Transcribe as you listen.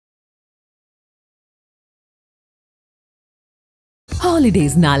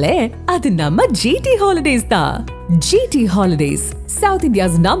Holidays nale, adu namma GT Holidays da. GT Holidays, South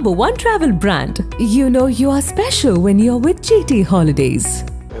India's #1 travel brand. You know you are special when you're with GT Holidays.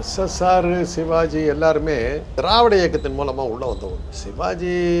 SSR Sivaji எல்லாருமே திராவிட இயக்கத்தின் மூலமா உள்ள வந்தவங்க.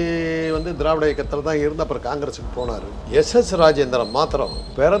 சிவாஜி வந்து திராவிட இயக்கத்துல தான் இருந்த அப்புறம் காங்கிரஸுக்கு போனாரு. SS ராஜேந்திரன் மாத்திரம்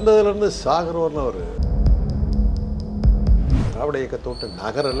பிறந்ததுல இருந்து சாகரவர்னு ஒரு திராவிட இயக்கத்தோட்டு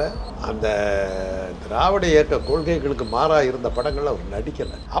நகரல. அந்த திராவிட இயக்க கொள்கைகளுக்கு மாறா இருந்த படங்கள்ல அவர்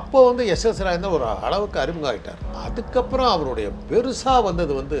நடிக்கல. அப்போ வந்து SS ராஜேந்திரன் ஒரு அளவுக்கு அறிமுகம் ஆயிட்டார். அதுக்கப்புறம் அவருடைய பெருசா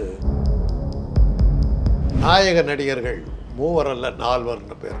வந்தது வந்து நாயக நடிகர்கள் மூவர் அல்ல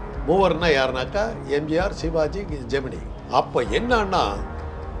நால்வர்னு பேர். மூவர்னா யாருனாக்கா எம்ஜிஆர், சிவாஜி, ஜெமினி. அப்போ என்னன்னா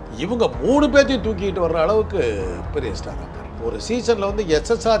இவங்க 3 பேர்த்தையும் தூக்கிட்டு வர்ற அளவுக்கு பெரிய ஸ்டார் ஆனார். ஒரு சீசனில் வந்து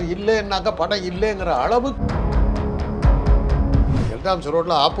SSR இல்லைன்னாக்கா படம் இல்லைங்கிற அளவுக்கு எல்டாம்ஸ்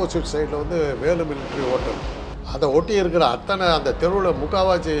ரோட்டில் ஆப்போசிட் சைடில் வந்து வேலு மிலிட்ரி ஹோட்டல் அதை ஒட்டி இருக்கிற அத்தனை அந்த தெருவில்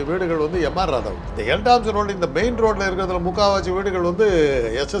முக்காவாசி வீடுகள் வந்து எம்ஆர் ராதா. இந்த எல்டாம்ஸ் ரோடு இந்த மெயின் ரோட்டில் இருக்கிறதுல முக்காவாசி வீடுகள் வந்து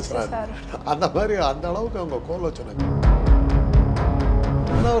SSR. அந்த மாதிரி அந்த அளவுக்கு அவங்க கோல் வச்சுனாங்க.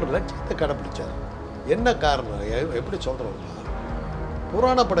 ஒரு லட்சியத்தை கடைப்பிடிச்சார். என்ன காரணம் எப்படி சொல்கிறோம்னா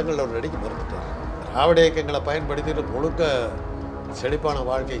புராண படங்களில் ஒரு நடிக்க மறுத்துட்டார். திராவிட இயக்கங்களை பயன்படுத்திட்டு முழுக்க செழிப்பான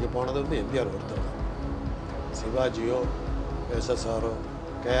வாழ்க்கைக்கு போனது வந்து எம்ஜிஆர் ஒருத்தர் தான். சிவாஜியோ, SSRஓ,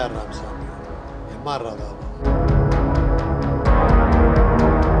 KR ராமசாமியோ, MR ராதாவோ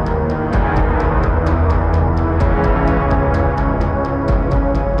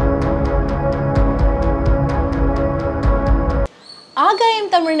ஆகாயம்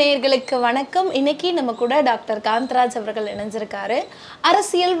தமிழ் நேயர்களுக்கு வணக்கம். இன்னைக்கு நம்ம கூட டாக்டர் காந்தராஜ் அவர்கள் இணைஞ்சிருக்காரு.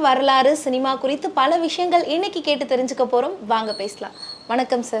 அரசியல், வரலாறு, சினிமா குறித்து பல விஷயங்கள் இன்னைக்கு கேட்டு தெரிஞ்சுக்க போகிறோம். வாங்க பேசலாம்.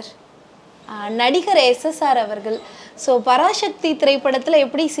 வணக்கம் சார். நடிகர் SSR அவர்கள் பராசக்தி திரைப்படத்தில்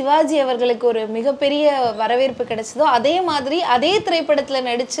எப்படி சிவாஜி அவர்களுக்கு ஒரு மிகப்பெரிய வரவேற்பு கிடைச்சதோ அதே மாதிரி அதே திரைப்படத்தில்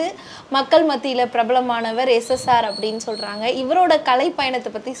நடித்து மக்கள் மத்தியில் பிரபலமானவர் SSR அப்படின்னு சொல்கிறாங்க. இவரோட கலை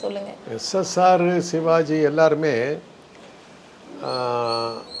பயணத்தை பற்றி சொல்லுங்கள். SSR சிவாஜி எல்லாருமே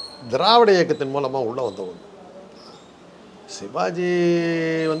திராவிட இயக்கத்தின் மூலமாக உள்ளே வந்தவங்க. சிவாஜி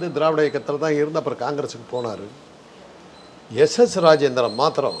வந்து திராவிட இயக்கத்தில் தான் இருந்த அப்புறம் காங்கிரஸுக்கு போனார். SS ராஜேந்திரன்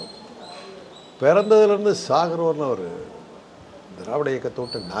மாத்திரம் பிறந்ததுலேருந்து சாகரவர்னு ஒரு திராவிட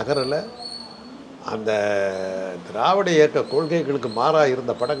இயக்கத்தோட்டு நகரல. அந்த திராவிட இயக்க கொள்கைகளுக்கு மாறாக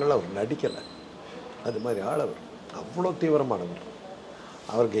இருந்த படங்களில் அவர் நடிக்கலை. அது மாதிரி ஆளவர் அவ்வளோ தீவிரமானவர்.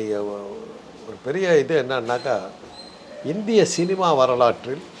 அவருக்கு ஒரு பெரிய இது என்னன்னாக்கா இந்திய சினிமா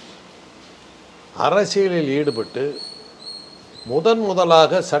வரலாற்றில் அரசியலில் ஈடுபட்டு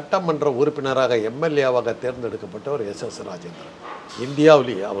முதலாக சட்டமன்ற உறுப்பினராக MLAவாக தேர்ந்தெடுக்கப்பட்டவர் SS ராஜேந்திரன்.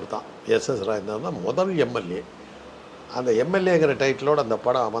 இந்தியாவிலேயே அவர் தான் SS ராஜேந்திரன் தான் முதல் MLA. அந்த MLAங்கிற டைட்டிலோடு அந்த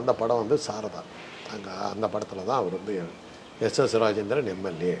படம் வந்து சாரதா. அந்த படத்தில் தான் அவர் வந்து SS ராஜேந்திரன்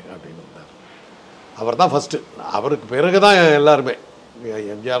MLA அப்படின்னு வந்தார். அவர் தான் ஃபஸ்ட்டு. அவருக்கு பிறகு தான் எல்லாருமே.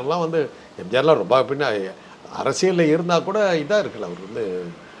 எம்ஜிஆர்லாம் வந்து எம்ஜிஆர்லாம் ரொம்ப பின்ன அரசியலில் இருந்தால் கூட இதாக இருக்கல. அவர் வந்து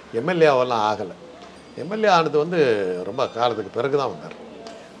MLAவெல்லாம் ஆகலை. MLA ஆனது வந்து ரொம்ப காலத்துக்கு பிறகு தான் வந்தார்.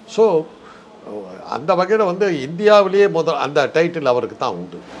 ஸோ அந்த வகையில் வந்து இந்தியாவிலேயே அந்த டைட்டில் அவருக்கு தான்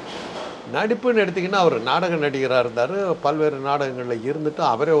உண்டு. நடிப்புன்னு எடுத்திங்கன்னா அவர் நாடக நடிகராக இருந்தார். பல்வேறு நாடகங்களில் இருந்துட்டு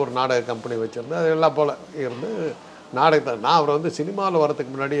அவரே ஒரு நாடக கம்பெனி வச்சுருந்தார். எல்லாம் போல் இருந்து நாடகத்தை நான் அவரை வந்து சினிமாவில்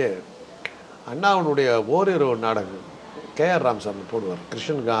வரதுக்கு முன்னாடியே அண்ணாவனுடைய ஓரிரு நாடகம் KR ராமசாமி போடுவார்.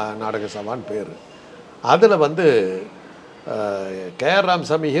 கிருஷ்ணன் நாடக சபான்னு பேர். அதில் வந்து KR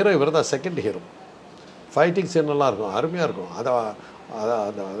ராமசாமி ஹீரோ, இவர் தான் செகண்ட் ஹீரோ. ஃபைட்டிங் சீனெல்லாம் இருக்கும், அருமையாக இருக்கும். அதை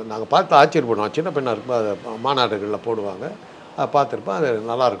நாங்கள் பார்த்து ஆச்சரியப்படுவோம். சின்ன பெண்ணாக இருக்கும், அதை மாநாடுகளில் போடுவாங்க. அதை பார்த்துருப்போம். அது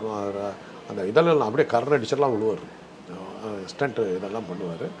நல்லாயிருக்கும். அந்த இதெல்லாம் அப்படியே கரடிச்செல்லாம் விழுவார். ஸ்டண்ட்டு இதெல்லாம்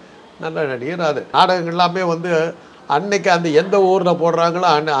பண்ணுவார். நல்ல நடிகர். அது நாடகங்கள் எல்லாமே வந்து அன்னைக்கு அந்த எந்த ஊரில் போடுறாங்களோ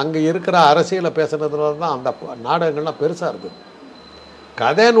அங்கே இருக்கிற அரசியலை பேசுகிறதுனால தான் அந்த நாடகங்கள்லாம் பெருசாக இருக்குது.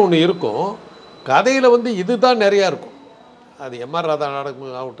 கதைன்னு ஒன்று இருக்கும். கதையில் வந்து இதுதான் நிறையா இருக்கும். அது MR ராதா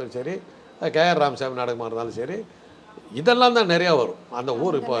நாடகம் ஆகட்டும் சரி, KR ராமசாமி நாடகமாக இருந்தாலும் சரி, இதெல்லாம் தான் நிறையா வரும். அந்த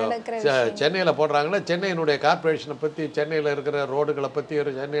ஊர் இப்போ சென்னையில் போடுறாங்கன்னா சென்னையினுடைய கார்பரேஷனை பற்றி, சென்னையில் இருக்கிற ரோடுகளை பற்றி,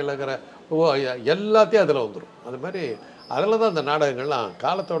 சென்னையில் இருக்கிற எல்லாத்தையும் அதில் வந்துடும். அது மாதிரி அதில் தான் அந்த நாடகங்கள்லாம்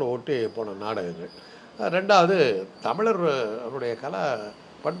காலத்தோடு ஒட்டி போன நாடகங்கள். ரெண்டாவது தமிழருடைய கலா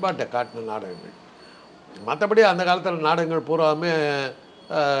பண்பாட்டை காட்டின நாடகங்கள். மற்றபடி அந்த காலத்தில் நாடகங்கள் பூராமே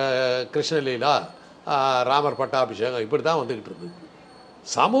கிருஷ்ணலீலா, ராமர் பட்டாபிஷேகம் இப்படி தான் வந்துக்கிட்டு இருந்தது.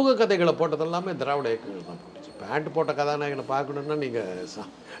 சமூக கதைகளை போட்டதெல்லாமே திராவிட இயக்கங்கள் தான் போட்டுச்சு. பேண்ட் போட்ட கதாநாயகனை பார்க்கணுன்னா நீங்கள்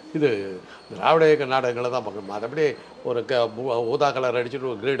இது திராவிட இயக்க நாடகங்களை தான் பார்க்கணும். மற்றபடி ஒரு ஊதா கலர்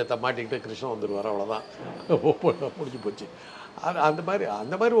அடிச்சுட்டு ஒரு கிரீடத்தை மாட்டிக்கிட்டு கிருஷ்ணன் வந்துடுவார், அவ்வளோதான் முடிஞ்சு போச்சு. அந்த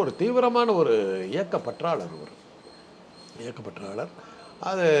மாதிரி ஒரு தீவிரமான ஒரு இயக்க பற்றாளர் அவர். இயக்கப்பற்றாளர்.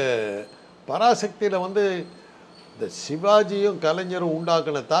 அது பராசக்தியில் வந்து இந்த சிவாஜியும் கலைஞரும்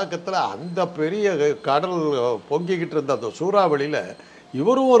உண்டாக்கின தாக்கத்தில் அந்த பெரிய கடல் பொங்கிக்கிட்டு இருந்த அந்த சூறாவளியில்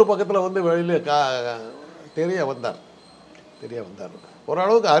இவரும் ஒரு பக்கத்தில் வந்து வெளியில் தெரிய வந்தார்.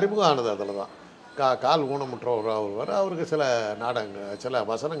 ஓரளவுக்கு அறிமுகம் ஆனது அதில் தான். கால் ஊனமுற்ற ஒருவர், அவருக்கு சில நாடகங்கள் சில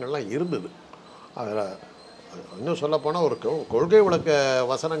வசனங்கள்லாம் இருந்தது. அதில் இன்னும் சொல்லப்போனால் ஒரு கொள்கை விளக்க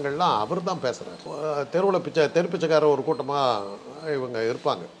வசனங்கள்லாம் அவர் தான் பேசுகிறார். தெருவில் தெருப்பிச்சைக்கார ஒரு கூட்டமாக இவங்க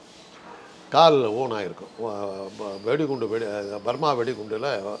இருப்பாங்க. கால் ஊனாக இருக்கும். வெடிகுண்டு பர்மா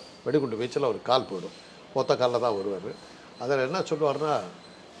வெடிகுண்டு வீச்சில் ஒரு கால் போயிடும். ஒத்த காலில் தான் வருவார். அதில் என்ன சொல்லுவார்னா,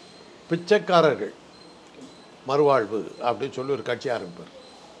 பிச்சைக்காரர்கள் மறுவாழ்வு அப்படின்னு சொல்லி ஒரு கட்சி ஆரம்பிப்பார்.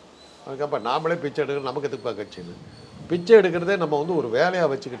 அதுக்கப்புறம் நாமளே பிச்சை எடுக்கிற நமக்கு எதுக்குப்பா கட்சின்னு, பிச்சை எடுக்கிறதே நம்ம வந்து ஒரு வேலையாக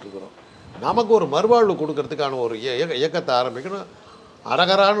வச்சுக்கிட்டு இருக்கிறோம். நமக்கு ஒரு மறுவாழ்வு கொடுக்கறதுக்கான ஒரு இயக்கத்தை ஆரம்பிக்கணும்.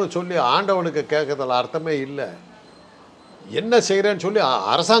 அரகரான்னு சொல்லி ஆண்டவனுக்கு கேட்கறதுல அர்த்தமே இல்லை. என்ன செய்கிறேன்னு சொல்லி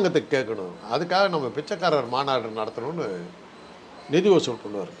அரசாங்கத்துக்கு கேட்கணும். அதுக்காக நம்ம பிச்சைக்காரர் மாநாடு நடத்தணும்னு நிதி வசூல்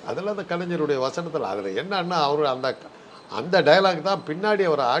பண்ணுவார். அதில் அந்த கலைஞருடைய வசனத்தில் அதில் என்னன்னா, அவர் அந்த டயலாக் தான் பின்னாடி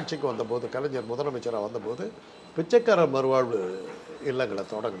அவர் ஆட்சிக்கு வந்தபோது, கலைஞர் முதலமைச்சராக வந்தபோது பிச்சைக்காரர் மறுவாழ்வு இல்லங்களை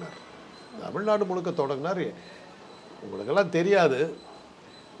தொடங்கினார். தமிழ்நாடு முழுக்க தொடங்கினார். உங்களுக்கெல்லாம் தெரியாது,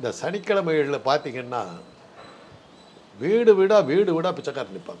 இந்த சனிக்கிழமைகளில் பார்த்தீங்கன்னா வீடு வீடாக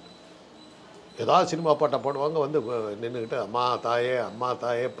பிச்சைக்காரர் நிற்பாங்க. ஏதாவது சினிமா பாட்டை போடுவாங்க, வந்து நின்றுக்கிட்டு அம்மா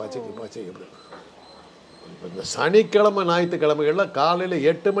தாயே பச்சைக்கு எப்படி. இந்த சனிக்கிழமை ஞாயிற்றுக்கிழமைகளில் காலையில்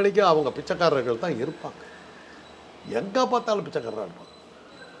 8 மணிக்கு அவங்க பிச்சைக்காரர்கள் தான் இருப்பாங்க. எங்கே பார்த்தாலும் பிச்சைக்காரராக இருப்பாங்க.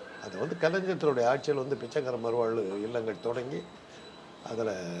 அது வந்து கலைஞர்களுடைய ஆட்சியில் வந்து பிச்சைக்கார மறுவாழ்வு இல்லங்கள் தொடங்கி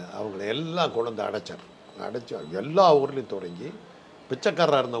அதில் அவங்கள எல்லாம் கொண்டு அடைச்சி எல்லா ஊர்லேயும் தொடங்கி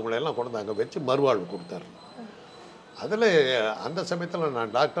பிச்சைக்காரராக இருந்தவங்களெல்லாம் கொண்டு அங்கே வச்சு மறுவாழ்வு கொடுத்தாரு. அதில் அந்த சமயத்தில்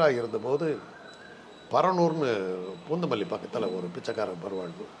நான் டாக்டராக இருந்தபோது பரனூர்னு பூந்தமல்லி பக்கத்தில் ஒரு பிச்சைக்கார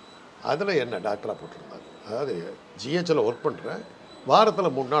மறுவாழ்வு, அதில் என்ன டாக்டராக போட்டிருந்தாங்க. அதாவது ஜிஹெச்சில் ஒர்க் பண்ணுறேன்.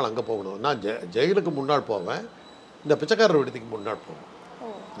 வாரத்தில் 3 நாள் அங்கே போகணும். நான் ஜெயிலுக்கு முன்னாள் போவேன், இந்த பிச்சைக்காரர் விடுதிக்கு முன்னாள் போவேன்.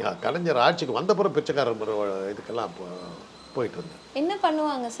 கலைஞர் ஆட்சிக்கு வந்த பிறகு பிச்சைக்காரர் இதுக்கெல்லாம் போயிட்டு இருந்தேன். என்ன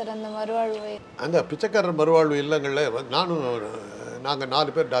பண்ணுவாங்க சார் அந்த மறுவாழ்வு? அந்த பிச்சைக்காரர் மறுவாழ்வு இல்லங்களில் நாங்கள்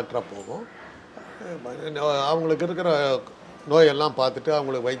 4 பேர் டாக்டராக போவோம். அவங்களுக்கு இருக்கிற நோயெல்லாம் பார்த்துட்டு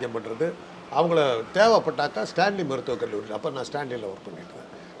அவங்களுக்கு வைத்தியம் பண்ணுறது. அவங்கள தேவைப்பட்டாக்கா ஸ்டான்லி மருத்துவக் கல்லூரி, அப்போ நான் ஸ்டான்லியில் ஒர்க் பண்ணிட்டுருக்கேன்,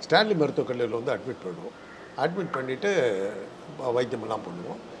 ஸ்டான்லி மருத்துவக் கல்லூரியில் வந்து அட்மிட் பண்ணுவோம். அட்மிட் பண்ணிவிட்டு வைத்தியமெல்லாம்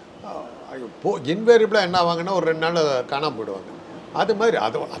பண்ணுவோம். இன்வேரியபிளாக என்ன ஆவாங்கன்னா ஒரு 2 நாள் காணாமல் போயிடுவாங்க. அது மாதிரி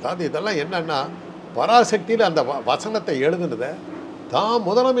அதாவது இதெல்லாம் என்னென்னா, பராசக்தியில் அந்த வசனத்தை எழுதுனதை தான்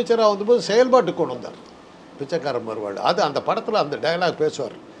முதலமைச்சராக வந்தபோது செயல்பாட்டுக்கு கொண்டு வந்தார். பிச்சைக்காரர் மறுவாழ்வு அது அந்த படத்தில் அந்த டயலாக்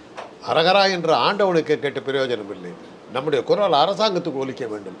பேசுவார். அரகரா என்ற ஆண்டவனுக்கு கேட்ட பிரயோஜனம் இல்லை, நம்முடைய குரல் அரசாங்கத்துக்கு ஒலிக்க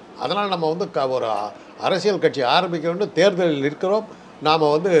வேண்டும். அதனால் நம்ம வந்து ஒரு அரசியல் கட்சி ஆரம்பிக்க வேண்டும், தேர்தலில் இருக்கிறோம்,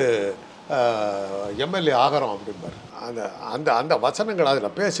 நாம் வந்து எம்எல்ஏ ஆகிறோம் அப்படிம்பார். அந்த அந்த வசனங்கள்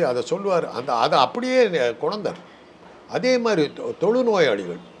அதில் பேசி அதை சொல்லுவார். அதை அப்படியே கொண்டார். அதே மாதிரி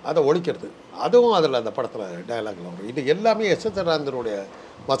தொழுநோயாளிகள் அதை ஒழிக்கிறது, அதுவும் அதில் அந்த படத்தில் டயலாகில் வரும். இது எல்லாமே எஸ்எஸ்ஆர்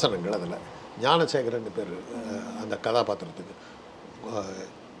வசனங்கள். அதில் ஞானசேகரன் பேர் அந்த கதாபாத்திரத்துக்கு.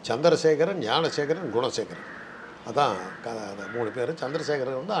 சந்திரசேகரன், ஞானசேகரன், குணசேகரன், அதான் அந்த 3 பேர்.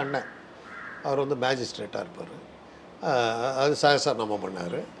 சந்திரசேகரன் வந்து அண்ணன், அவர் வந்து மேஜிஸ்ட்ரேட்டாக இருப்பார். அது சகசரநாமம்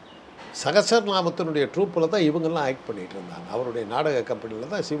பண்ணார். சகசரநாமத்தினுடைய ட்ரூப்பில் தான் இவங்கெல்லாம் ஆக்ட் பண்ணிகிட்டு இருந்தாங்க. அவருடைய நாடக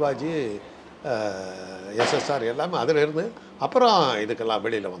கம்பெனியில் தான் சிவாஜி, SSR எல்லாமே அதிலிருந்து அப்புறம் இதுக்கெல்லாம்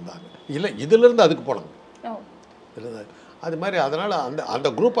வெளியில் வந்தாங்க. இல்லை இதிலேருந்து அதுக்கு போனாங்க. அது மாதிரி அதனால் அந்த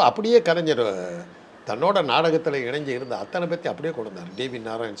குரூப்பை அப்படியே கலைஞர் தன்னோட நாடகத்தில் இணைஞ்சு இருந்த அத்தனை பற்றி அப்படியே கொண்டு வந்தார். டிவி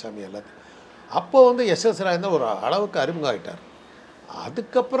நாராயணசாமி எல்லாத்தையும். அப்போ வந்து SSR இருந்தால் ஒரு அளவுக்கு அறிமுகம் ஆகிட்டார்.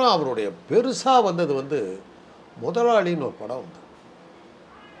 அதுக்கப்புறம் அவருடைய பெருசாக வந்தது வந்து முதலாளின்னு ஒரு படம் வந்து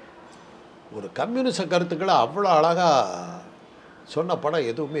ஒரு கம்யூனிச கருத்துக்களை அவ்வளோ அழகாக சொன்ன படம்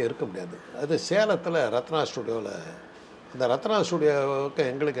எதுவுமே இருக்க முடியாது. அது சேலத்தில் ரத்னா ஸ்டுடியோவில். அந்த ரத்னா ஸ்டுடியோவுக்கு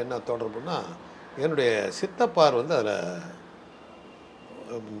எங்களுக்கு என்ன தொடர்புன்னா, என்னுடைய சித்தப்பார் வந்து அதில்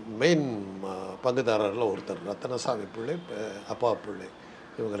மெயின் பங்குதாரரில் ஒருத்தர், ரத்னசாமி பிள்ளை, அப்பா பிள்ளை,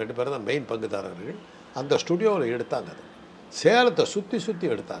 இவங்க 2 பேரும் தான் மெயின் பங்குதாரர்கள். அந்த ஸ்டுடியோவில் எடுத்தாங்க. அது சேலத்தை சுற்றி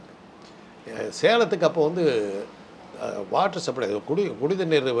எடுத்தாங்க. சேலத்துக்கு அப்போ வந்து வாட்டர் சப்ளை, குடி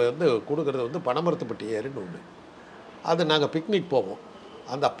தண்ணீர் வந்து கொடுக்கறது வந்து பனமரத்துப்பட்டி ஏரின்னு ஒன்று. அது நாங்கள் பிக்னிக் போவோம்.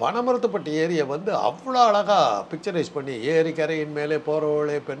 அந்த பனமரத்துப்பட்டி ஏரியை வந்து அவ்வளோ அழகாக பிக்சரைஸ் பண்ணி, ஏரி கரையின் மேலே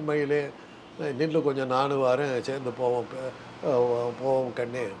போகிறவளே பெண்மையிலே நின்று கொஞ்சம் நானும் வரேன் சேர்ந்து போவோம்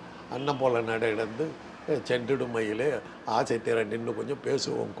கண்ணே, அன்னம் போல நடந்து சென்றிடும் மயிலே, ஆசை தீர நின்று கொஞ்சம்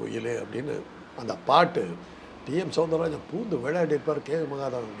பேசுவோம் குயிலே அப்படின்னு அந்த பாட்டு டிஎம் சௌந்தரராஜன் பூந்து விளையாடிருப்பார்.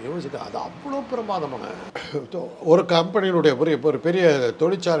 மகாதேவன் மியூசிக் அது அவ்வளோ பிரமாதமான ஒரு கம்பெனியினுடைய ஒரு பெரிய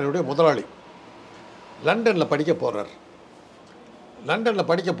தொழிற்சாலையினுடைய முதலாளி லண்டனில் படிக்க போகிறார். லண்டனில்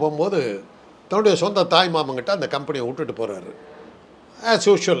படிக்க போகும்போது தன்னுடைய சொந்த தாய் மாமன்கிட்ட அந்த கம்பெனியை விட்டுட்டு போகிறாரு. ஆஸ்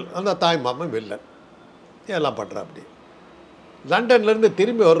யூஷுவல் அந்த தாய் மாமன் வில்லன் எல்லாம் பண்ணுறா. அப்படி லண்டன்லேருந்து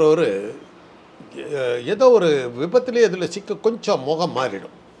திரும்பி வர்றவர் ஏதோ ஒரு விபத்துலேயே இதில் சிக்க கொஞ்சம் முகம்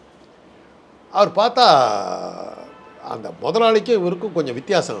மாறிடும். அவர் பார்த்தா அந்த முதலாளிக்கும் இவருக்கும் கொஞ்சம்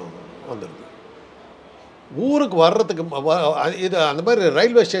வித்தியாசம் வந்துடுது. ஊருக்கு வர்றதுக்கு இது அந்த மாதிரி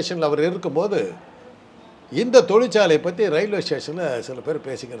ரயில்வே ஸ்டேஷனில் அவர் இருக்கும்போது இந்த தொழிற்சாலையை பற்றி ரயில்வே ஸ்டேஷனில் சில பேர்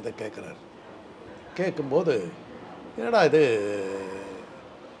பேசிக்கிறத கேட்குறாரு. கேட்கும்போது என்னடா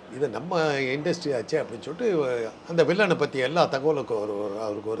இது நம்ம இண்டஸ்ட்ரி ஆச்சு அப்படின்னு சொல்லிட்டு அந்த வில்லனை பற்றி எல்லா தகவலுக்கும்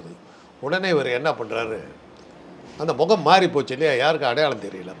அவருக்கு வருது. உடனே இவர் என்ன பண்ணுறாரு, அந்த முகம் மாறி போச்சு இல்லையா, யாருக்கு அடையாளம்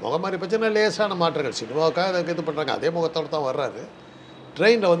தெரியல. முகம் மாறி போச்சுன்னா லேசான மாற்றங்கள் சினிமாவுக்காக அதுக்கு இது பண்ணுறாங்க. அதே முகத்தோடு தான் வர்றாரு.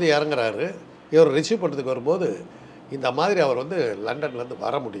 ட்ரெயினில் வந்து இறங்குறாரு. இவர் ரிசீவ் பண்ணுறதுக்கு வரும்போது இந்த மாதிரி அவர் வந்து லண்டன்லேருந்து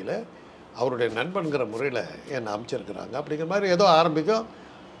வர முடியல, அவருடைய நண்பனுங்கிற முறையில் என்னை அமைச்சிருக்கிறாங்க அப்படிங்கிற மாதிரி ஏதோ ஆரம்பிக்கும்.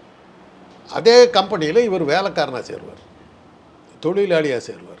 அதே கம்பெனியில் இவர் வேலைக்காரனாக சேருவார், தொழிலாளியாக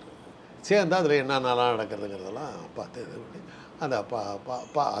சேருவார். சேர்ந்து அதில் என்னென்னலாம் நடக்கிறதுங்கிறதெல்லாம் பார்த்து இது பண்ணி அந்த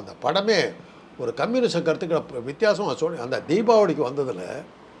அந்த படமே ஒரு கம்யூனிஸ்ட் கருத்துக்களை வித்தியாசமாக சொல்லி அந்த தீபாவளிக்கு வந்ததில்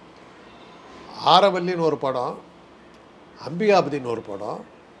ஆரவல்லின்னு ஒரு படம், அம்பிகாபதின்னு ஒரு படம்,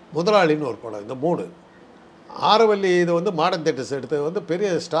 முதலாளின்னு ஒரு படம், இந்த 3. ஆரவல்லி இது வந்து மாடர்ன் தியேட்டர்ஸ் எடுத்தது வந்து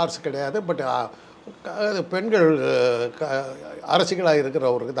பெரிய ஸ்டார்ஸ் கிடையாது, பட் பெண்கள் அரசிகளாக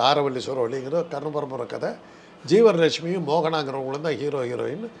இருக்கிறவருக்கு இந்த ஆரவல்லி சுரவல்லிங்கிற கர்ணபரம்பரை கதை. ஜீவரலட்சுமியும் மோகனாங்கிறவங்களும் தான் ஹீரோ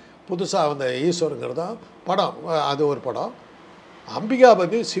ஹீரோயின். புதுசாக வந்த ஈஸ்வருங்கிறதான் படம். அது ஒரு படம்.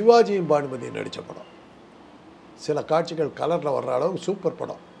 அம்பிகாபதி சிவாஜியும் பானுமதியும் நடித்த படம். சில காட்சிகள் கலரில் வர்ற அளவுக்கு சூப்பர்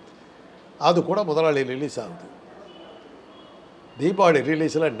படம். அது கூட முதலாளி ரிலீஸ் ஆகுது. தீபாவளி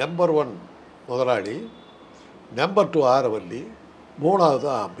ரிலீஸில் நம்பர் 1 முதலாளி, நம்பர் 2 ஆரவல்லி, 3வது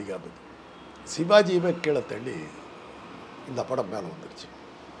தான் அம்பிகாபதி. சிவாஜியுமே கீழே தள்ளி இந்த படம் மேலே வந்துருச்சு.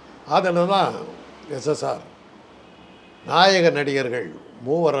 அதில் தான் எஸ்எஸ்ஆர் நாயக நடிகர்கள்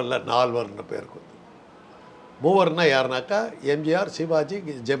 3 அல்ல 4 பேருக்கு வந்து 3 யாருனாக்கா எம்ஜிஆர், சிவாஜி,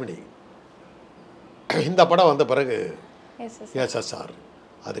 ஜெமினி. இந்த படம் வந்த பிறகு எஸ்எஸ்ஆர்.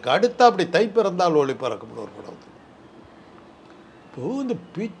 அதுக்கு அடுத்து அப்படி தை பிறந்தால் ஒளி பறக்கும்னு ஒரு படம் வந்து பூந்து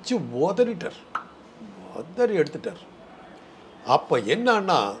பிச்சு உதறி எடுத்துட்டார். அப்போ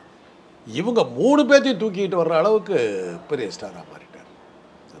என்னன்னா இவங்க 3 பேர்த்தையும் தூக்கிட்டு வர்ற அளவுக்கு பெரிய ஸ்டாராக மாறிட்டார்.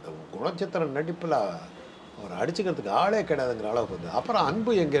 அந்த குணச்சித்திர நடிப்பில் அவர் அடிச்சுக்கிறதுக்கு ஆளே கிடையாதுங்கிற அளவுக்கு வந்து. அப்புறம்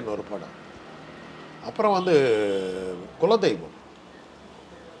அன்பு எங்கேன்னு ஒரு படம், அப்புறம் வந்து குலதெய்வம்.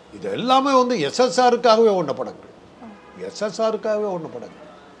 இது எல்லாமே வந்து எஸ்எஸ்ஆருக்காகவே ஒன்ற படங்கள், எஸ்எஸ்ஆருக்காகவே ஒன்ற படங்கள்.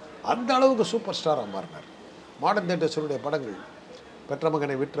 அந்த அளவுக்கு சூப்பர் ஸ்டாராக மாறினார். மாடர்ன் தியேட்டர்ஸுடைய படங்கள், பெற்ற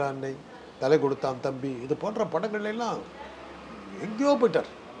மகனை விற்ற அன்னை, தலை கொடுத்தான் தம்பி, இது போன்ற படங்கள் எல்லாம் எங்கேயோ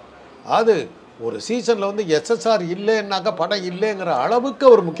போயிட்டார். அது ஒரு சீசனில் வந்து எஸ்எஸ்ஆர் இல்லைன்னாக்கா படம் இல்லைங்கிற அளவுக்கு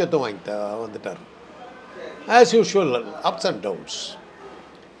அவர் முக்கியத்துவம் வந்துட்டார். As usual ups and downs.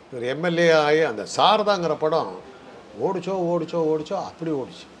 இவர் எம்எல்ஏ ஆகி அந்த சாரதாங்கிற படம் ஓடிச்சோ அப்படி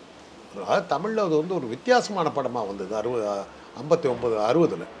ஓடிச்சு. அதாவது தமிழில் அது வந்து ஒரு வித்தியாசமான படமாக வந்தது 59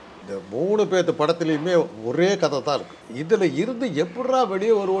 60. இந்த 3 பேர்த்து படத்துலேயுமே ஒரே கதை தான் இருக்குது. இதில் இருந்து எப்படா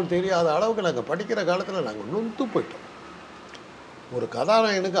வெளியே வருவோன்னு தெரியாத அளவுக்கு நாங்கள் படிக்கிற காலத்தில் நாங்கள் நொந்து போயிட்டோம். ஒரு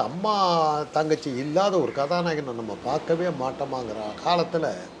கதாநாயகனுக்கு அம்மா தங்கச்சி இல்லாத ஒரு கதாநாயகனை நம்ம பார்க்கவே மாட்டோமாங்கிற காலத்தில்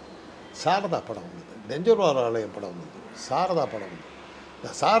சாரதா படம் வந்தது, நெஞ்சூர் ஆலயம் படம் வந்தது, சாரதா படம் வந்தது.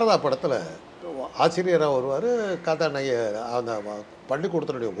 இந்த சாரதா படத்தில் ஆசிரியராக வருவார், கதாநாயக அந்த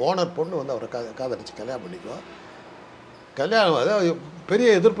பள்ளிக்கூடத்தினுடைய ஓனர் பொண்ணு வந்து அவரை காதலிச்சு கல்யாணம் பண்ணிக்குவோம். கல்யாணம் அதாவது பெரிய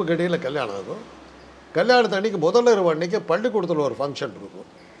எதிர்ப்பு கடையில் கல்யாணம் ஆகும். கல்யாணத்து அன்றைக்கி முதல்ல இரவு அன்றைக்கி பள்ளிக்கூடத்தில் ஒரு ஃபங்க்ஷன் இருக்கும்.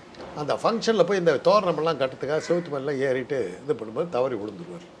 அந்த ஃபங்க்ஷனில் போய் இந்த தோரணமெல்லாம் கட்டுறதுக்காக செவுத்து மேலாம் ஏறிட்டு இது பண்ணும்போது தவறி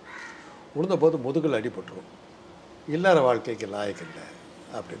விழுந்துருவார். விழுந்தபோது முதுகில் அடிபட்டுரும். இல்லற வாழ்க்கைக்கு லாயக்கில்லை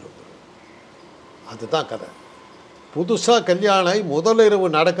அப்படின்னு வந்துடும். அதுதான் கதை. புதுசாக கல்யாணம் முதல் இரவு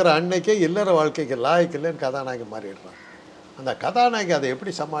நடக்கிற அன்னைக்கே இல்லற வாழ்க்கைக்கு லாயக்கில்லைன்னு கதாநாயகி மாறிடுறான். அந்த கதாநாயகி அதை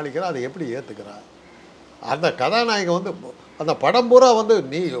எப்படி சமாளிக்கிறா, அதை எப்படி ஏற்றுக்கிறா. அந்த கதாநாயகன் வந்து அந்த படம் பூரா வந்து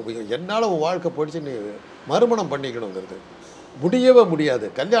நீ என்னால் உன் வாழ்க்கை போயிடுச்சு, நீ மறுமணம் பண்ணிக்கணுங்கிறது முடியவே முடியாது.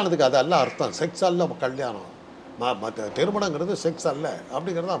 கல்யாணத்துக்கு அதெல்லாம் அர்த்தம், செக்ஸ் அல்ல கல்யாணம், மற்ற திருமணங்கிறது செக்ஸ் அல்ல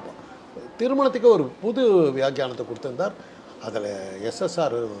அப்படிங்கிறது தான். திருமணத்துக்கு ஒரு புது வியாக்கியானத்தை கொடுத்துருந்தார். அதில்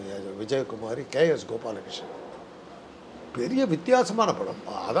எஸ்எஸ்ஆர், விஜயகுமாரி, கேஎஸ் கோபாலகிருஷ்ணன். பெரிய வித்தியாசமான படம்.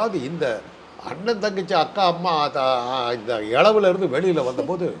 அதாவது இந்த அண்ணன் தங்கச்சி அக்கா அம்மா இந்த இளவுலேருந்து வெளியில்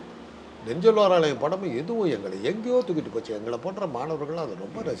வந்தபோது நெஞ்சலோராலயம் படமும் எதுவும் எங்களை எங்கேயோ தூக்கிட்டு போச்சு. எங்களை போன்ற மாணவர்கள்லாம் அதை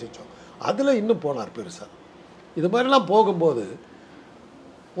ரொம்ப ரசித்தோம். அதில் இன்னும் போனார் பெருசாக. இது மாதிரிலாம் போகும்போது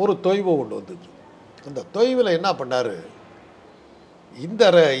ஒரு தொய்வு கொண்டு வந்தது. அந்த தொய்வில் என்ன பண்ணார்,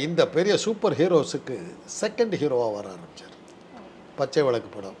 இந்த பெரிய சூப்பர் ஹீரோஸுக்கு செகண்ட் ஹீரோவாக வர ஆரம்பித்தார். பச்சை விளக்கு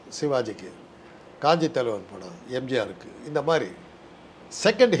படம் சிவாஜிக்கு, காஞ்சி தலைவன் படம் எம்ஜிஆருக்கு, இந்த மாதிரி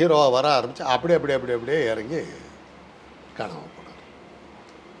செகண்ட் ஹீரோவாக வர ஆரம்பித்து அப்படியே இறங்கி காணாமல் போனார்.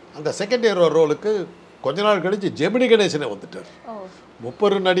 அந்த செகண்ட் ஹீரோ ரோலுக்கு கொஞ்ச நாள் கழித்து ஜெமினி கணேசனை வந்துட்டார்.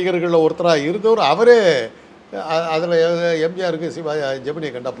 30 நடிகர்களில் ஒருத்தராக இருந்தவர் அவரே. அதில் எம்ஜிஆருக்கு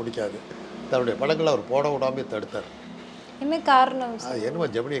ஜெமினியை கண்டா பிடிக்காது, தன்னுடைய படங்களை அவர் போட விடாமல் தடுத்தார். என்ன காரணம்? என்னமோ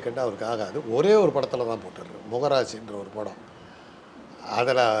ஜெமினியை கண்டா அவருக்கு ஆகாது. ஒரே ஒரு படத்தில் தான் போட்டார், முகராசின்ற ஒரு படம்.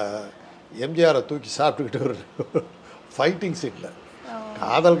 அதில் எம்ஜிஆரை தூக்கி சாப்பிட்டுக்கிட்டு ஒரு ஃபைட்டிங் சீனில்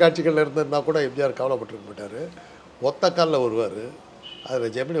காதல் காட்சிகளில் இருந்திருந்தா கூட எம்ஜிஆர் கவலைப்பட்டுருக்க மாட்டார். ஒத்த காலில் வருவார்.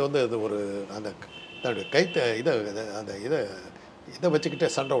 அதில் ஜெமினி வந்து இது ஒரு அந்த தன்னுடைய கைத்தை இதை வச்சுக்கிட்டே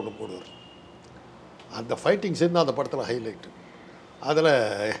சண்டை ஒன்று போடுவார். அந்த ஃபைட்டிங் சீன் தான் அந்த படத்தில் ஹைலைட்டு. அதில்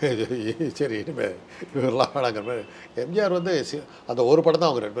சரி இனிமேல் இவரெல்லாம் வேணாங்கிற மாதிரி எம்ஜிஆர் வந்து அந்த ஒரு படம் தான்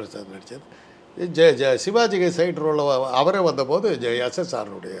அவங்க 2 பேரும் சேர்ந்து நடித்தது. சிவாஜிக்கு சைடு ரோலில் அவரே வந்தபோது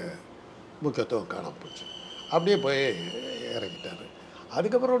SSRனுடைய முக்கியத்துவம் காணாமல் போச்சு. அப்படியே போய் இறங்கிட்டார்.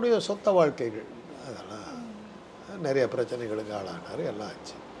 அதுக்கப்புறம் சொந்த வாழ்க்கைகள் அதெல்லாம் நிறைய பிரச்சனைகளுக்கு ஆளானார், எல்லாம்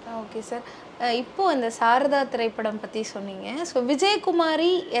ஆச்சு. ஓகே சார், இப்போது இந்த சாரதா திரைப்படம் பற்றி சொன்னீங்க. ஸோ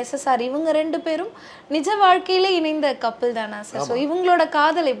விஜயகுமாரி, SSR இவங்க 2 பேரும் நிஜ வாழ்க்கையிலே இணைந்த கப்பல் தானா சார்? ஸோ இவங்களோட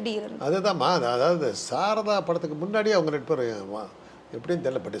காதல் எப்படி இருந்தது? அதுதான்மா, அதாவது சாரதா படத்துக்கு முன்னாடியே அவங்க 2 பேரும் எப்படின்னு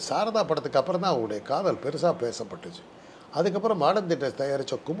தெரியல, பட் சாரதா படத்துக்கு அப்புறம் தான் அவங்களுடைய காதல் பெருசாக பேசப்பட்டுச்சு. அதுக்கப்புறம் மாடர்ன் தியேட்டர்ஸ்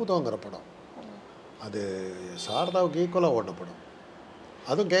தயாரித்த குமுதங்கிற படம், அது சாரதாவுக்கு ஈக்குவலாக ஓடின படம்.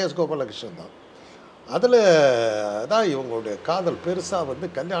 அதுவும் KS கோபாலகிருஷ்ணன் தான். அதில் தான் இவங்களுடைய காதல் பெருசாக வந்து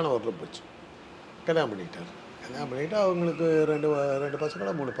கல்யாணம் வரலும் போச்சு. கல்யாணம் பண்ணிக்கிட்டு அவங்களுக்கு 2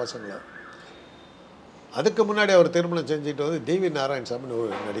 பசங்களா 3 பசங்களா. அதுக்கு முன்னாடி அவர் திருமணம் செஞ்சுட்டு வந்து டிவி நாராயணசாமின்னு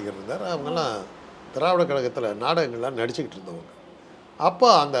ஒரு நடிகர் இருந்தார். அவங்கெல்லாம் திராவிட கழகத்தில் நாடகங்கள்லாம் நடிச்சுக்கிட்டு இருந்தவங்க. அப்போ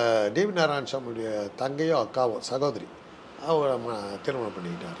அந்த டிவி நாராயணசாமியுடைய தங்கையோ அக்காவோ சகோதரி அவங்க திருமணம்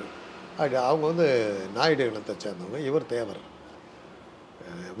பண்ணிக்கிட்டாரு. அவங்க வந்து நாயுடு இனத்தை சேர்ந்தவங்க, இவர் தேவர்.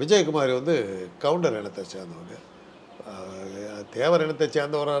 விஜயகுமாரி வந்து கவுண்டர் இனத்தை சேர்ந்தவங்க. தேவர் இனத்தை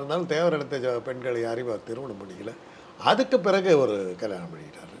சேர்ந்தவராக இருந்தாலும் தேவர் இனத்தை பெண்களை யாரையும் அவர் திருமணம் பண்ணிக்கல. அதுக்கு பிறகு ஒரு கல்யாணம்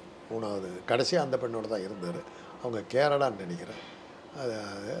பண்ணிக்கிட்டார். 3வது கடைசியாக அந்த பெண்ணோட தான் இருந்தார். அவங்க கேரளான்னு நினைக்கிறேன். அது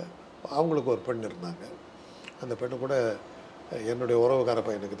அவங்களுக்கு ஒரு பெண் இருந்தாங்க. அந்த பெண்ணு கூட என்னுடைய உறவுக்கார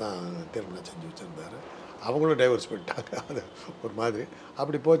பையனுக்கு தான் திருமணம் செஞ்சு வச்சுருந்தார். அவங்களும் டைவர்ஸ் பண்ணிட்டாங்க. அது ஒரு மாதிரி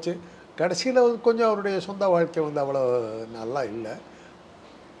அப்படி போச்சு. கடைசியில் வந்து கொஞ்சம் அவருடைய சொந்த வாழ்க்கை வந்து அவ்வளோ நல்லா இல்லை.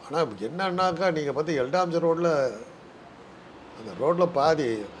 ஆனால் என்னன்னாக்கா நீங்கள் பார்த்து எல்டாம்ஸ் ரோட்டில், அந்த ரோட்டில் பாதி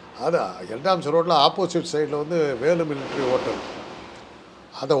அது எல்டாம்ஸ் ரோட்டில் ஆப்போசிட் சைடில் வந்து வேலு மிலிட்ரி ஹோட்டல்,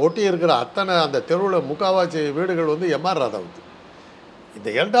 அதை ஒட்டி இருக்கிற அத்தனை அந்த தெருவில் முக்காவாசி வீடுகள் வந்து MR ராதாவுக்கு. இந்த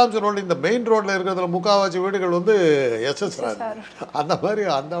எல்டாம்ஸ் ரோடு இந்த மெயின் ரோட்டில் இருக்கிறதுல முக்காவாசி வீடுகள் வந்து SSR. அந்த மாதிரி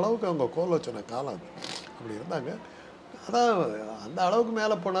அந்த அளவுக்கு அவங்க கோல் வச்சுன காலம் அது. அப்படி இருந்தாங்க. அதான் அந்த அளவுக்கு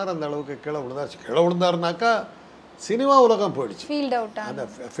மேலே போனார், அந்த அளவுக்கு கீழே விழுந்தார். கீழே விழுந்தாருனாக்கா சினிமா உலகம் போயிடுச்சு. அந்த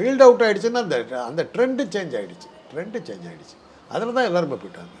ஃபீல்ட் அவுட் ஆகிடுச்சுன்னா அந்த ட்ரெண்டு சேஞ்ச் ஆகிடுச்சு. அதில் தான் எல்லாருமே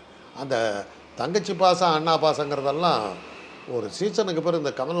போயிட்டாங்க. அந்த தங்கச்சி பாசம் அண்ணா பாசங்கிறதெல்லாம் ஒரு சீசனுக்கு பிறகு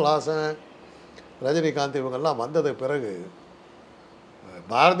இந்த கமல்ஹாசன், ரஜினிகாந்த் இவங்கெல்லாம் வந்ததுக்கு பிறகு,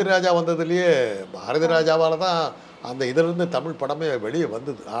 பாரதி ராஜா வந்ததுலேயே பாரதி ராஜாவால் தான் அந்த இதிலிருந்து தமிழ் படமே வெளியே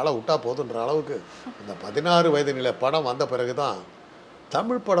வந்தது. ஆளை விட்டா போதுன்ற அளவுக்கு அந்த 16 வயது நிலை படம் வந்த பிறகு தான்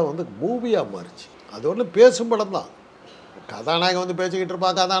தமிழ் படம் வந்து மூவியாக மாறிச்சு. அது ஒன்றும் பேசும் படம் தான். கதாநாயகன் வந்து பேசிக்கிட்டு இருப்பா,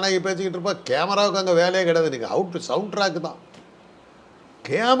 கதாநாயகி பேசிக்கிட்டு இருப்பா. கேமராவுக்கு அங்கே வேலையே கிடையாது. நீங்கள் சவுண்ட் ட்ராக்கு தான்.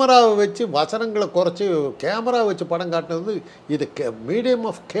 கேமராவை வச்சு வசனங்களை குறைச்சி கேமரா வச்சு படம் காட்டினது வந்து இது medium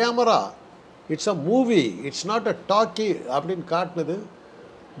of camera, it's a movie, it's not a talkie அப்படின்னு காட்டினது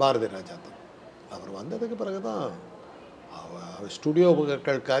பாரதி ராஜா தான். அவர் வந்ததுக்கு பிறகு தான்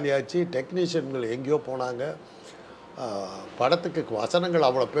ஸ்டுடியோக்கள் காலியாச்சு, டெக்னீஷியன்கள் எங்கேயோ போனாங்க. படத்துக்கு வசனங்கள்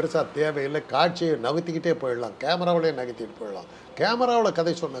அவ்வளோ பெருசாக தேவையில்லை, காட்சியை நகர்த்திக்கிட்டே போயிடலாம், கேமராவிலே நகர்த்திட்டு போயிடலாம். கேமராவில்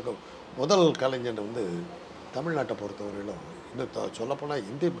கதை சொன்ன முதல் கலைஞன் வந்து தமிழ்நாட்டை பொறுத்தவரையிலும் இன்னும் சொல்லப்போனால்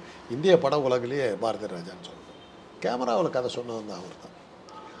இந்திய பட உலகிலேயே பாரதி ராஜான்னு சொல்லணும். கேமராவில் கதை சொன்னது வந்து அவர் தான்.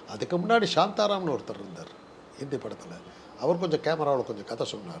 அதுக்கு முன்னாடி சாந்தாராம்னு ஒருத்தர் இருந்தார் ஹிந்தி படத்தில். அவர் கொஞ்சம் கேமராவில் கொஞ்சம் கதை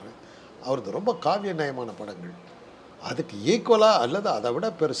சொன்னார். அவருக்கு ரொம்ப காவிய நயமான படங்கள், அதுக்கு ஈக்குவலாக அல்லது அதை விட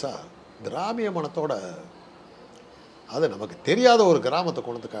பெருசாக கிராமிய மனத்தோட, அது நமக்கு தெரியாத ஒரு கிராமத்தை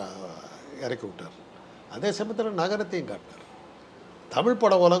கொண்டு இறக்கி விட்டார். அதே சமயத்தில் நகரத்தையும் காட்டினார். தமிழ்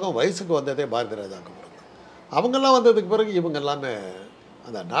பட உலகம் வயசுக்கு வந்ததே பாரதி ராஜாவுக்கு மட்டும். அவங்கெல்லாம் வந்ததுக்கு பிறகு இவங்க எல்லாமே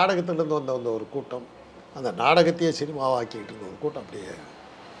அந்த நாடகத்திலேருந்து வந்த ஒரு கூட்டம், அந்த நாடகத்தையே சினிமாவாக்கிட்டு இருந்த ஒரு கூட்டம் அப்படியே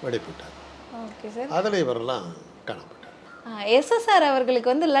வெடிப்பிட்டார். Okay sir. அதில் இவரெல்லாம் காணப்பட்டார். எஸ்எஸ்ஆர் அவர்களுக்கு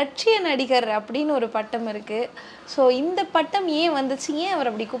வந்து லட்சிய நடிகர் அப்படின்னு ஒரு பட்டம் இருக்குது. ஸோ இந்த பட்டம் ஏன் வந்துச்சு, ஏன் அவர்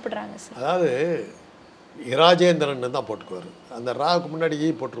அப்படி கூப்பிடுறாங்க சார்? அதாவது ராஜேந்திரன் தான் போட்டுக்குவார். அந்த ராவுக்கு முன்னாடி ஈ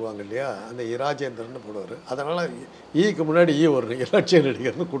போட்டுருவாங்க இல்லையா, அந்த ராஜேந்திரன் போடுவார். அதனால் ஈக்கு முன்னாடி ஒரு லட்சிய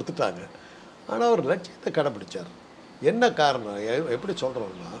நடிகர்னு கொடுத்துட்டாங்க. ஆனால் அவர் லட்சியத்தை கடைப்பிடிச்சார். என்ன காரணம், எப்படி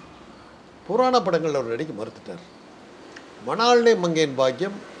சொல்கிறோம்னா, புராண படங்களில் அவர் நடிக்க மறுத்துட்டார். மணாள்னே மங்கையின்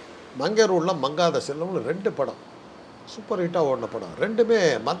பாக்கியம், மங்கையர் உள்ள மங்காத செல்வம்னு 2 படம் சூப்பர் ஹிட்டாக ஓடின படம். 2மே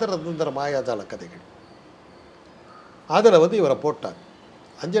மந்திர தந்திர மாயாஜால கதைகள். அதில் வந்து இவரை போட்டார்.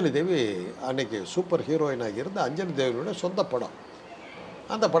 அஞ்சலி தேவி அன்னைக்கு சூப்பர் ஹீரோயினாக இருந்த அஞ்சலி தேவியோட சொந்த படம்.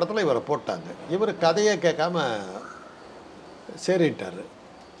 அந்த படத்தில் இவரை போட்டாங்க. இவர் கதையை கேட்காம சரிட்டார்.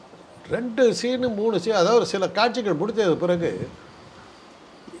 2 சீனு 3 சீன், அதாவது சில காட்சிகள் முடித்தது பிறகு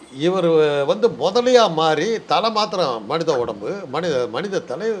இவர் வந்து முதலையாக மாறி தலை மாத்திரம் மனித உடம்பு, மனித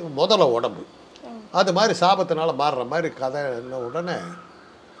தலை முதல உடம்பு, அது மாதிரி சாபத்தினால மாறுற மாதிரி கதை. உடனே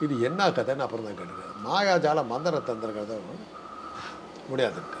இது என்ன கதைன்னு அப்புறம் தான் கேட்டுக்கிறேன். மாயாஜால மந்திர தந்திர கதை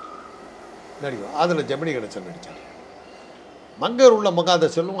முடியாதுட்டார் நடிக்கும். அதில் ஜெமினி கணேசன் நடித்தார். மங்கையர் உள்ள மங்காத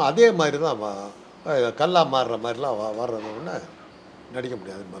செல்வம் அதே மாதிரி தான் கல்லா மாறுற மாதிரிலாம் வர்றதுன்னு நடிக்க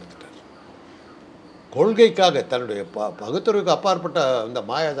முடியாதுன்னு மறுத்துட்டார். கொள்கைக்காக தன்னுடைய பகுத்தறிவுக்கு அப்பாற்பட்ட இந்த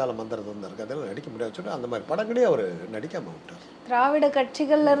மாயாஜால மந்திர தந்திர கதையில் நடிக்க முடியாதுன்னு சொல்லிட்டு அந்த மாதிரி படங்களே அவர் நடிக்காமல் விட்டார். திராவிட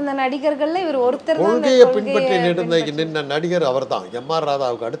கட்சிகள்ல இருந்த நடிகர்கள்ல இவர் ஒருத்தர். கொள்கையை பின்பற்றி நின்ற நடிகர் அவர் தான். எம்ஆர்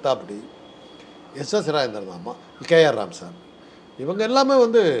ராதாவுக்கு அடுத்தாப்படி எஸ்எஸ் ராஜேந்திரன் தாம்மா, கேஆர் ராமசாமி, இவங்க எல்லாமே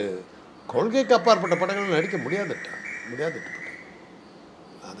வந்து கொள்கைக்கு அப்பாற்பட்ட படங்கள் நடிக்க முடியாதுட்டு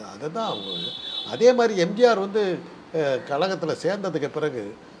அதுதான் அவங்க. அதே மாதிரி எம்ஜிஆர் வந்து கழகத்தில் சேர்ந்ததுக்கு பிறகு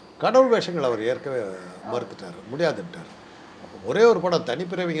கடவுள் வேஷங்கள் அவர் ஏற்கவே மறுத்துட்டார், முடியாதுட்டார். ஒரே ஒரு படம்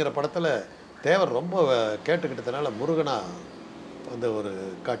தனிப்பிறவிங்கிற படத்தில் தேவர் ரொம்ப கேட்டுக்கிட்டதுனால முருகனா வந்து ஒரு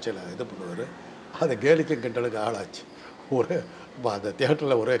காட்சியில் இது பண்ணுவார். அது கேலிக்கும் கிண்டலுக்கு ஆளாச்சு. அந்த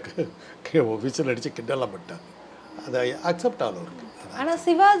தியேட்டரில் ஒரே விசில் அடித்து கிண்டலாம் பண்ணிட்டாங்க. அதை அக்செப்ட் ஆகும் இருக்கு. ஆனால்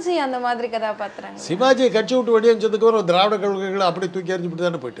சிவாஜி அந்த மாதிரி கதாபாத்திரம், சிவாஜியை கட்சி விட்டு வெளியேஞ்சதுக்கு ஒரு திராவிட கொள்கைகளை அப்படியே தூக்கி எறிஞ்சுட்டு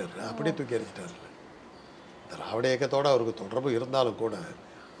தானே போயிட்டார். அப்படியே தூக்கி எறிஞ்சிட்டார். திராவிட இயக்கத்தோடு அவருக்கு தொடர்பு இருந்தாலும் கூட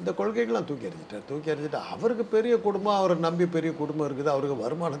இந்த கொள்கைகள்லாம் தூக்கி எறிஞ்சிட்டு அவருக்கு பெரிய குடும்பம், அவரை நம்பி பெரிய குடும்பம் இருக்குது, அவருக்கு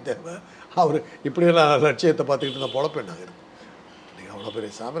வருமானம் தேவை, அவர் இப்படியெல்லாம் லட்சியத்தை பார்த்துக்கிட்டு இருந்தால் பொழப்பேனாக இருக்குது. நீங்கள் அவ்வளோ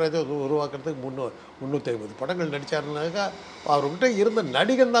பெரிய சாம்ராஜ்யம் உருவாக்குறதுக்கு 350 படங்கள் நடித்தாருனாக்கா அவர்கிட்ட இருந்த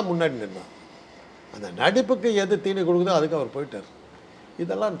நடிகன் தான் முன்னாடி நின்னான். அந்த நடிப்புக்கு எது தீனி கொடுக்குதோ அதுக்கு அவர் போயிட்டார்.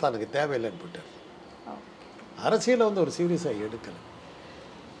 இதெல்லாம் தனக்கு தேவையில்லைன்னு போயிட்டார். அரசியலை வந்து ஒரு சீரியஸாக எடுக்கலை.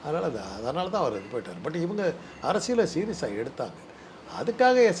 அதனால தான் அவர் இது போயிட்டார். பட் இவங்க அரசியலை சீரியஸாக எடுத்தாங்க.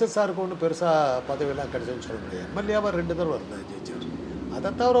 அதுக்காக எஸ்எஸ்ஆருக்கு ஒன்றும் பெருசாக பதவியெல்லாம் கிடைச்சதுன்னு சொல்ல முடியாது. எம்எல்ஏவாக 2 தடவை இருந்தார், ஜெயிச்சார். அதை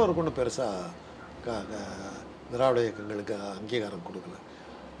தவிர அவருக்கு ஒன்றும் பெருசாக திராவிட இயக்கங்களுக்கு அங்கீகாரம் கொடுக்கல.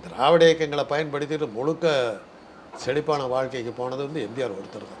 திராவிட இயக்கங்களை பயன்படுத்திட்டு முழுக்க செழிப்பான வாழ்க்கைக்கு போனது வந்து எம்ஜிஆர்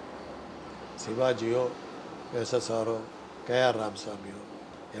ஒருத்தர் தான். சிவாஜியோ எஸ்எஸ்ஆரோ கேஆர் ராமசாமியோ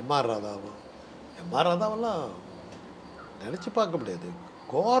எம்ஆர் ராதாவெல்லாம் நினச்சி பார்க்க முடியாது.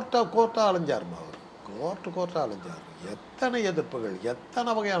 கோர்ட்டாக அலைஞ்சாருமா அவர். கோர்ட்டாக அலைஞ்சார். எத்தனை எதிர்ப்புகள், எத்தனை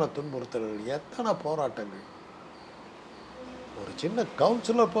வகையான துன்புறுத்தல்கள், எத்தனை போராட்டங்கள். ஒரு சின்ன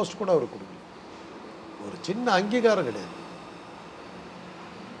கவுன்சிலர் போஸ்ட் கூட அவர் கொடுக்கல. ஒரு சின்ன அங்கீகாரம் கிடையாது.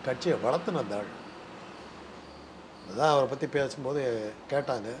 கட்சியை வளர்த்துனாள். அதான் அவரை பற்றி பேசும்போது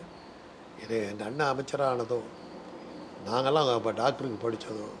கேட்டாங்க, இது எங்கள் அண்ணன் அமைச்சரானதோ நாங்கள்லாம் இப்போ டாக்டருக்கு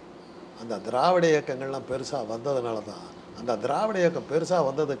படித்ததோ அந்த திராவிட இயக்கங்கள்லாம் பெருசாக வந்ததுனால தான். அந்த திராவிட இயக்கம் பெருசாக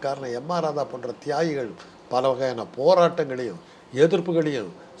வந்ததுக்கு காரணம் எம்ஆர் ராதா போன்ற தியாகிகள் பல வகையான போராட்டங்களையும்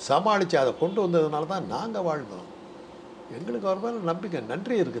எதிர்ப்புகளையும் சமாளித்து அதை கொண்டு வந்ததுனால தான் நாங்கள் வாழ்ந்தோம். எங்களுக்கு அவர் மேலே நம்பிக்கை,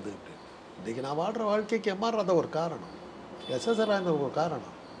 நன்றி இருக்குது. இன்றைக்கி நான் வாழ்கிற வாழ்க்கைக்கு எம்ஆர் ராதா ஒரு காரணம், எஸ்எஸ்ஆர் ஒரு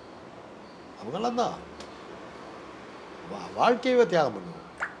காரணம். அவங்களாம் தான் வாழ்க்கையவே தியாகம் பண்ணுவோம்.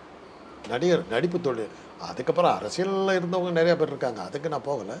 நடிப்பு தொழில். அதுக்கப்புறம் அரசியலில் இருந்தவங்க நிறையா பேர் இருக்காங்க, அதுக்கு நான்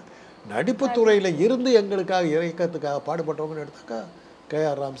போகலை. நடிப்புத்துறையில் இருந்து எங்களுக்காக இயக்கத்துக்காக பாடுபட்டவங்கன்னு எடுத்தாக்கா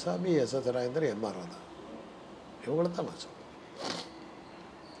KR Ramasamy, SS Rajendran, MR Radha, இவங்கள தான் நான் சொல்லுவேன்.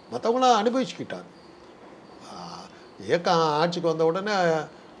 மற்றவங்களாம் அனுபவிச்சுக்கிட்டாங்க. இயக்கம் ஆட்சிக்கு வந்த உடனே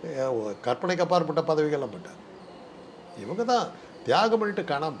கற்பனைக்கு அப்பாற்பட்ட பதவிகள்லாம் போட்டாங்க. இவங்க தான் தியாகம் பண்ணிட்டு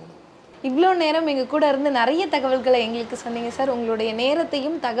காணாமல் போகணும். இவ்வளோ நேரம் எங்கள் கூட இருந்து நிறைய தகவல்களை எங்களுக்கு சொன்னீங்க சார். உங்களுடைய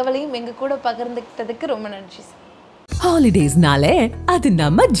நேரத்தையும் தகவலையும் எங்கள் கூட பகிர்ந்துக்கிட்டதுக்கு ரொம்ப நன்றி சார். ஹாலிடேஸ்னாலே அது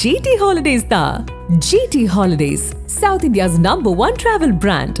நம்ம ஜிடி ஹாலிடேஸ் தான். GT holidays, South India's #1 travel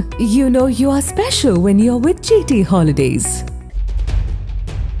brand. You know you are special when you're with GT Holidays.